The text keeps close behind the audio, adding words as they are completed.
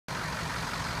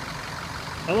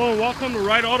Hello and welcome to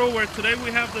Ride Auto, where today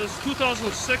we have this 2006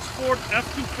 Ford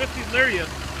F250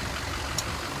 Lariat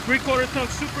 3/4 ton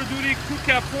Super Duty Crew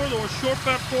Cab 4-door short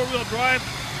bed 4-wheel drive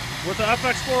with the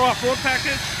FX4 off-road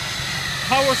package,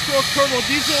 power stroke turbo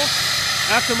diesel,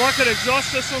 aftermarket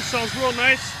exhaust system, sounds real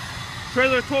nice.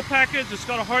 Trailer tow package, it's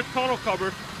got a hard tonneau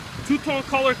cover, two-tone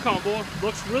color combo,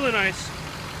 looks really nice.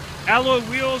 Alloy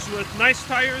wheels with nice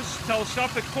tires,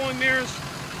 telescopic towing mirrors,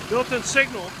 built-in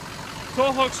signal,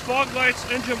 tow hooks, fog lights,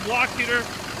 engine block heater,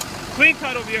 clean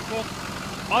title vehicle,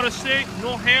 out of state,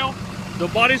 no hail. The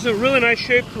body's in really nice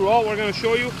shape throughout. We're going to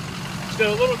show you. It's got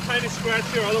a little tiny scratch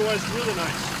here, otherwise really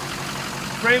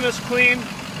nice. Frame is clean,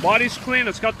 body's clean.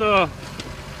 It's got the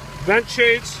vent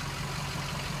shades,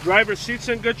 driver's seat's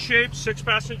in good shape,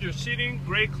 6-passenger seating,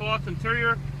 gray cloth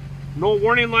interior, no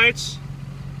warning lights.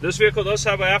 This vehicle does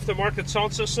have an aftermarket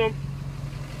sound system,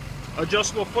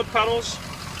 adjustable foot pedals.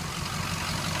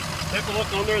 Take a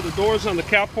look under the doors on the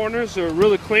cab corners, they're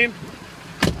really clean.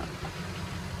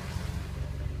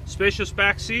 Spacious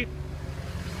back seat.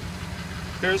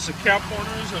 Here's the cab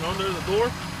corners and under the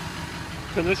door.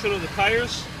 Condition of the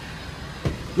tires.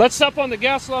 Let's step on the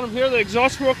gas, let them hear the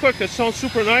exhaust real quick. It sounds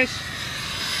super nice.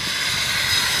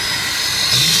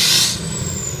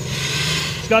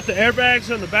 It's got the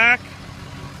airbags in the back.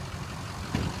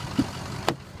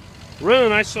 Really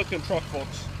nice looking truck,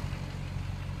 folks.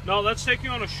 Now let's take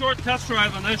you on a short test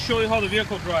drive and then show you how the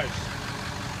vehicle drives.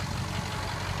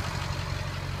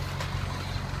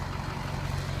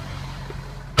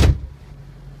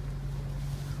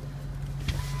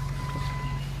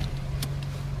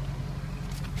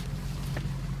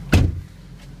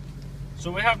 So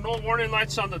we have no warning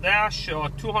lights on the dash,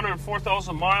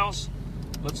 204,000 miles.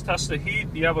 Let's test the heat.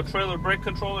 You have a trailer brake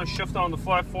controller, shift on the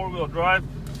fly 4-wheel drive,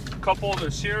 cup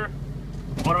holders here.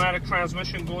 Automatic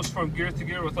transmission goes from gear to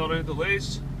gear without any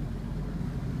delays.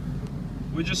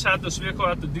 We just had this vehicle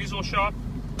at the diesel shop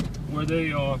where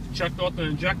they checked out the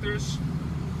injectors,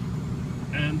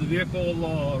 and the vehicle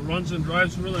runs and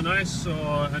drives really nice,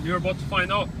 and you're about to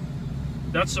find out.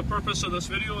 That's the purpose of this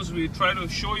video, is we try to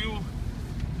show you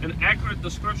an accurate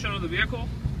description of the vehicle.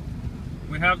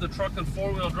 We have the truck in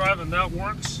 4-wheel drive and that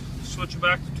works. Switch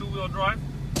back to 2-wheel drive.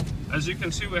 As you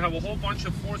can see, we have a whole bunch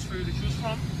of Fords for you to choose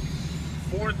from.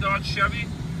 Ford, Dodge, Chevy,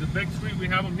 the big three, we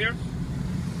have them here.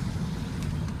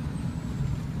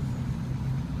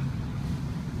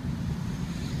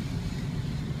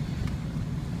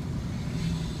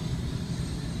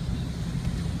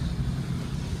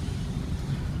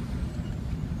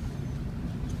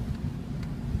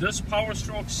 This Power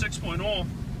Stroke 6.0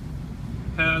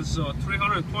 has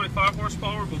 325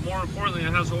 horsepower, but more importantly,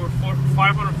 it has over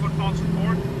 500 foot-pounds of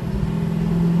torque.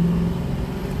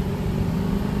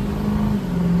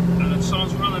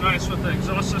 Sounds really nice with the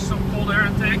exhaust system, cold air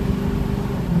intake.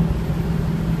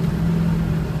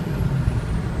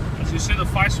 As you see, the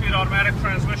 5-speed automatic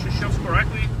transmission shifts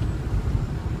correctly.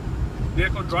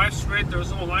 Vehicle drives straight,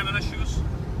 there's no alignment issues.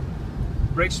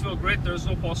 Brakes feel great, there's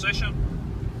no pulsation.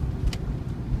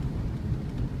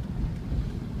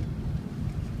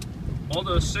 All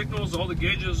the signals, all the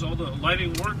gauges, all the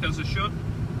lighting work as it should,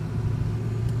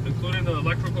 including the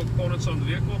electrical components on the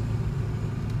vehicle.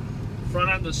 Front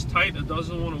end is tight, it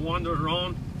doesn't want to wander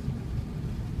around.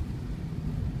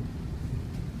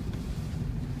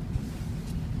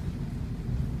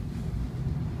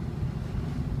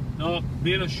 Now,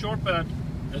 being a short bed,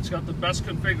 it's got the best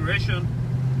configuration.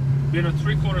 Being a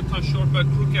 3/4 ton short bed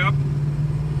crew cab.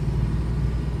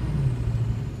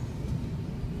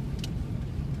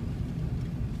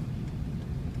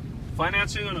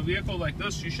 Financing on a vehicle like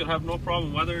this, you should have no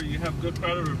problem. Whether you have good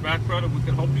credit or bad credit, we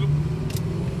can help you.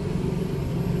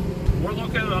 We're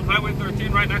located on Highway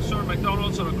 13, right next to our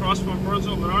McDonald's and across from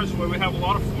Burnsville, where we have a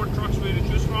lot of Ford trucks for you to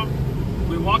choose from.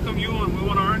 We welcome you, and we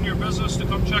want to earn your business to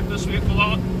come check this vehicle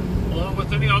out, along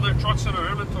with any other trucks in our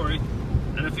inventory.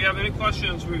 And if you have any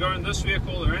questions regarding this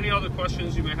vehicle or any other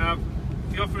questions you may have,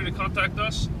 feel free to contact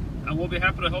us, and we'll be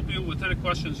happy to help you with any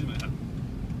questions you may have.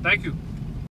 Thank you.